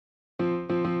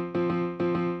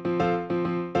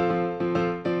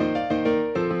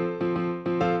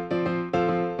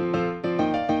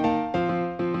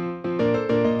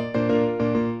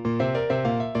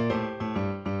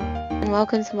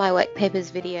welcome to my work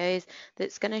papers videos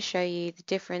that's going to show you the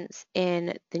difference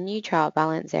in the new trial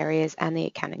balance areas and the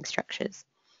accounting structures.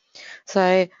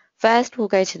 So first we'll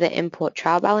go to the import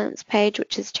trial balance page,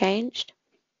 which has changed.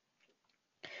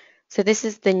 So this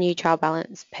is the new trial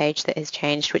balance page that has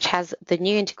changed, which has the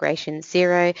new integrations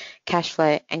Xero,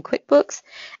 Cashflow and QuickBooks,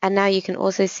 and now you can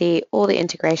also see all the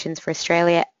integrations for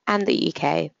Australia and the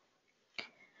UK.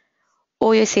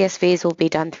 All your CSVs will be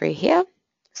done through here.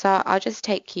 So I'll just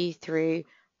take you through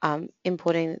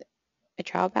importing a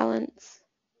trial balance.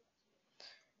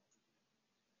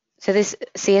 So this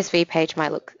CSV page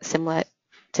might look similar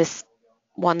to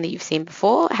one that you've seen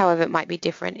before. However, it might be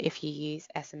different if you use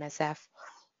SMSF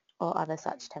or other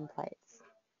such templates.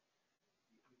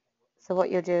 So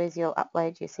what you'll do is you'll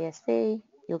upload your CSV,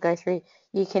 you'll go through,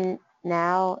 you can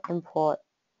now import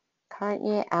current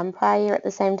year and prior year at the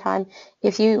same time.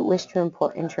 If you wish to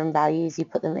import interim values, you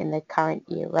put them in the current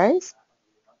year rows.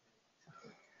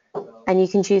 And you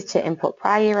can choose to import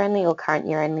prior year only or current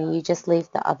year only. You just leave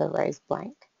the other rows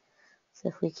blank. So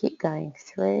if we keep going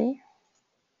through,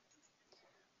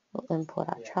 we'll import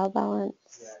our trial balance.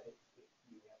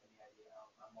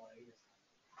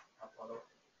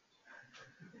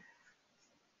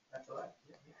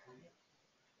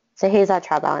 So here's our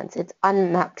trial balance. It's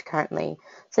unmapped currently.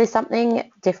 So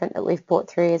something different that we've brought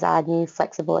through is our new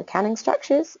flexible accounting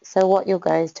structures. So what you'll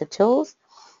go is to Tools,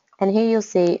 and here you'll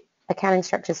see accounting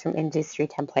structures from industry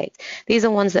templates. These are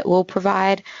ones that we'll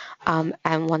provide and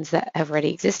ones that have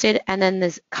already existed. And then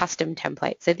there's custom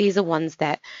templates. So these are ones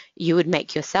that you would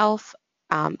make yourself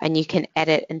and you can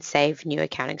edit and save new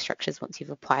accounting structures once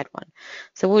you've applied one.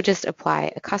 So we'll just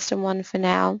apply a custom one for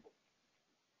now.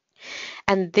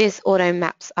 And this auto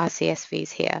maps our CSVs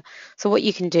here. So what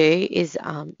you can do is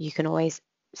you can always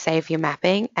save your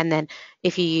mapping, and then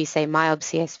if you use, say, MyOb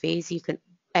CSVs, you can,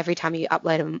 every time you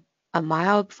upload a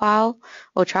MyOb file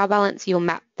or trial balance, you'll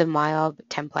map the MyOb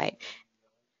template,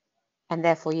 and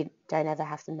therefore you don't ever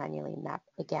have to manually map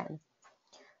again.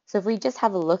 So if we just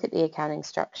have a look at the accounting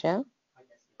structure,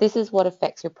 this is what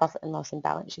affects your profit and loss and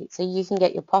balance sheet. So you can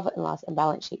get your profit and loss and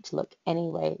balance sheet to look any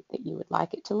way that you would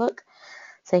like it to look.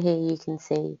 So here you can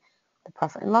see the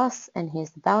profit and loss, and here's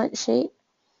the balance sheet.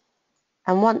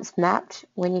 And once mapped,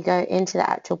 when you go into the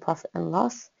actual profit and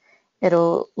loss,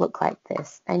 it'll look like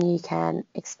this, and you can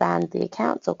expand the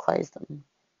accounts or close them.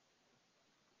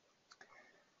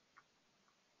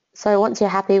 So once you're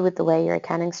happy with the way your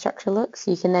accounting structure looks,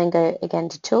 you can then go again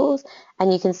to Tools,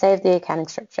 and you can save the accounting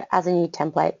structure as a new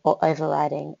template or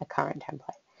overriding a current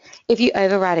template. If you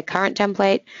override a current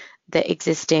template, the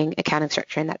existing accounting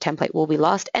structure in that template will be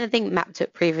lost. Anything mapped to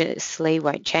it previously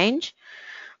won't change,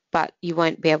 but you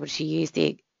won't be able to use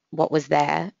what was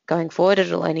there going forward.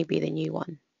 It'll only be the new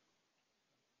one.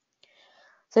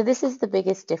 So this is the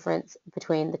biggest difference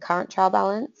between the current trial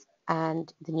balance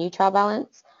and the new trial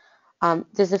balance.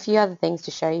 There's a few other things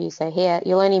to show you. So here,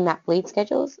 you'll only map lead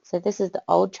schedules. So this is the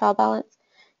old trial balance.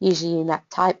 Usually you map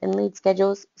type and lead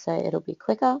schedules, so it'll be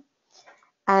quicker.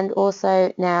 And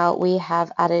also now we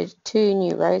have added 2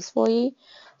 new rows for you.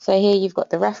 So here you've got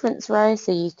the reference row,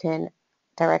 so you can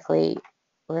directly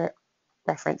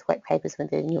reference work papers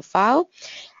within your file,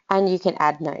 and you can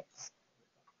add notes.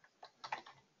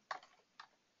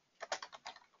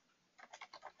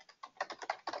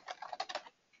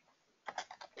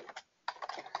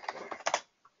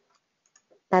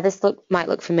 Now this might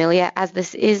look familiar, as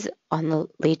this is on the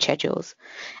lead schedules,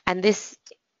 and these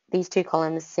 2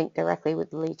 columns sync directly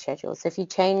with the lead schedule. So if you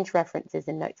change references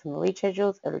and notes on the lead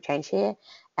schedules, it'll change here,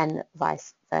 and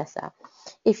vice versa.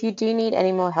 If you do need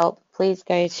any more help, please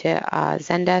go to our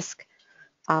Zendesk,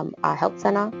 our help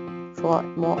center, for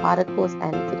more articles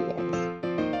and videos.